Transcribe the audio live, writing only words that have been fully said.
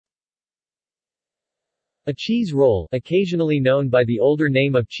A cheese roll, occasionally known by the older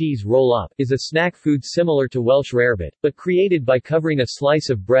name of cheese roll-up, is a snack food similar to Welsh rarebit, but created by covering a slice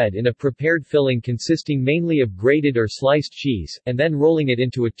of bread in a prepared filling consisting mainly of grated or sliced cheese, and then rolling it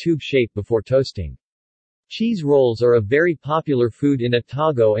into a tube shape before toasting. Cheese rolls are a very popular food in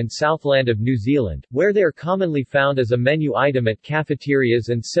Otago and Southland of New Zealand, where they are commonly found as a menu item at cafeterias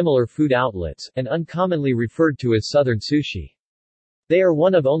and similar food outlets, and uncommonly referred to as Southern sushi. They are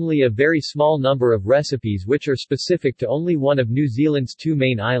one of only a very small number of recipes which are specific to only one of New Zealand's two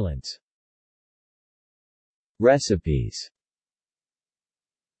main islands. Recipes.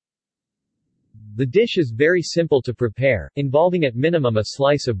 The dish is very simple to prepare, involving at minimum a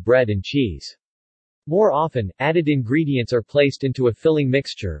slice of bread and cheese. More often, added ingredients are placed into a filling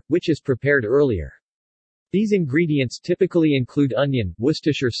mixture, which is prepared earlier. These ingredients typically include onion,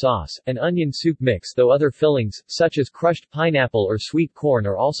 Worcestershire sauce, and onion soup mix, though other fillings, such as crushed pineapple or sweet corn,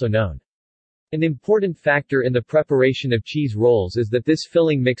 are also known. An important factor in the preparation of cheese rolls is that this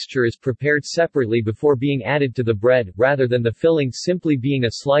filling mixture is prepared separately before being added to the bread, rather than the filling simply being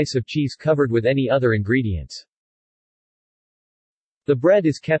a slice of cheese covered with any other ingredients. The bread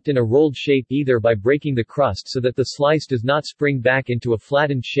is kept in a rolled shape either by breaking the crust so that the slice does not spring back into a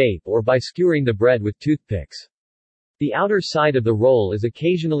flattened shape or by skewering the bread with toothpicks. The outer side of the roll is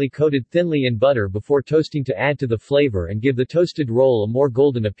occasionally coated thinly in butter before toasting to add to the flavor and give the toasted roll a more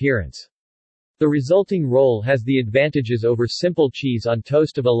golden appearance. The resulting roll has the advantages over simple cheese on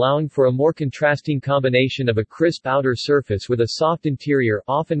toast of allowing for a more contrasting combination of a crisp outer surface with a soft interior,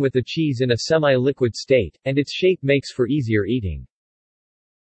 often with the cheese in a semi-liquid state, and its shape makes for easier eating.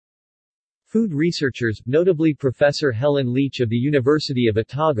 Food researchers, notably Professor Helen Leach of the University of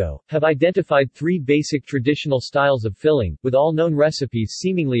Otago, have identified three basic traditional styles of filling, with all known recipes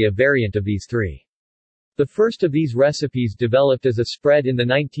seemingly a variant of these three. The first of these recipes developed as a spread in the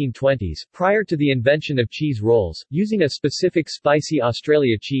 1920s, prior to the invention of cheese rolls, using a specific spicy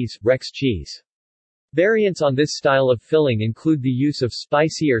Australia cheese, Rex cheese. Variants on this style of filling include the use of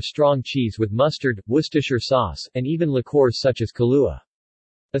spicy or strong cheese with mustard, Worcestershire sauce, and even liqueurs such as Kahlua.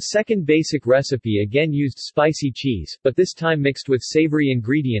 A second basic recipe again used spicy cheese, but this time mixed with savory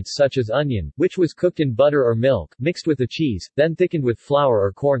ingredients such as onion, which was cooked in butter or milk, mixed with the cheese, then thickened with flour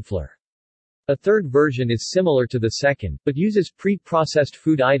or corn flour. A third version is similar to the second, but uses pre-processed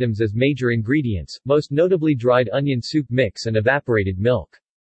food items as major ingredients, most notably dried onion soup mix and evaporated milk.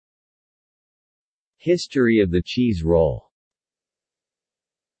 History of the cheese roll.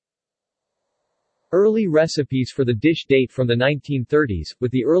 Early recipes for the dish date from the 1930s,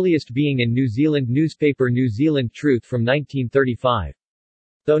 with the earliest being in New Zealand newspaper New Zealand Truth from 1935.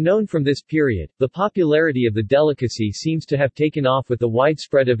 Though known from this period, the popularity of the delicacy seems to have taken off with the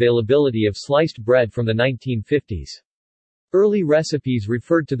widespread availability of sliced bread from the 1950s. Early recipes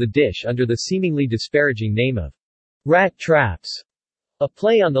referred to the dish under the seemingly disparaging name of rat traps, a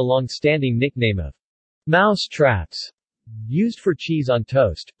play on the long-standing nickname of mouse traps, used for cheese on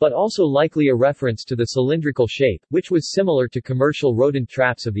toast, but also likely a reference to the cylindrical shape, which was similar to commercial rodent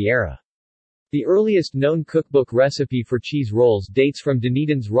traps of the era. The earliest known cookbook recipe for cheese rolls dates from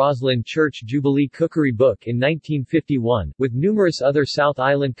Dunedin's Roslyn Church Jubilee Cookery Book in 1951, with numerous other South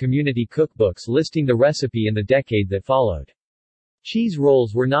Island community cookbooks listing the recipe in the decade that followed. Cheese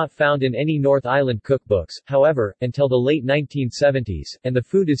rolls were not found in any North Island cookbooks, however, until the late 1970s, and the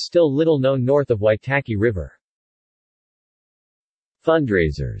food is still little known north of Waitaki River.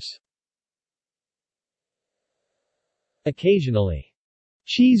 Fundraisers. Occasionally,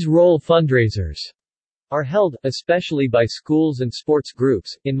 cheese roll fundraisers are held, especially by schools and sports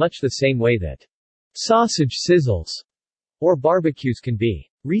groups, in much the same way that sausage sizzles or barbecues can be.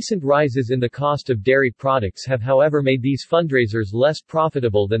 Recent rises in the cost of dairy products have however made these fundraisers less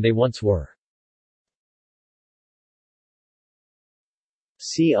profitable than they once were.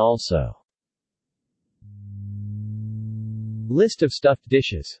 See also: List of stuffed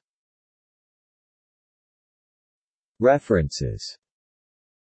dishes. References.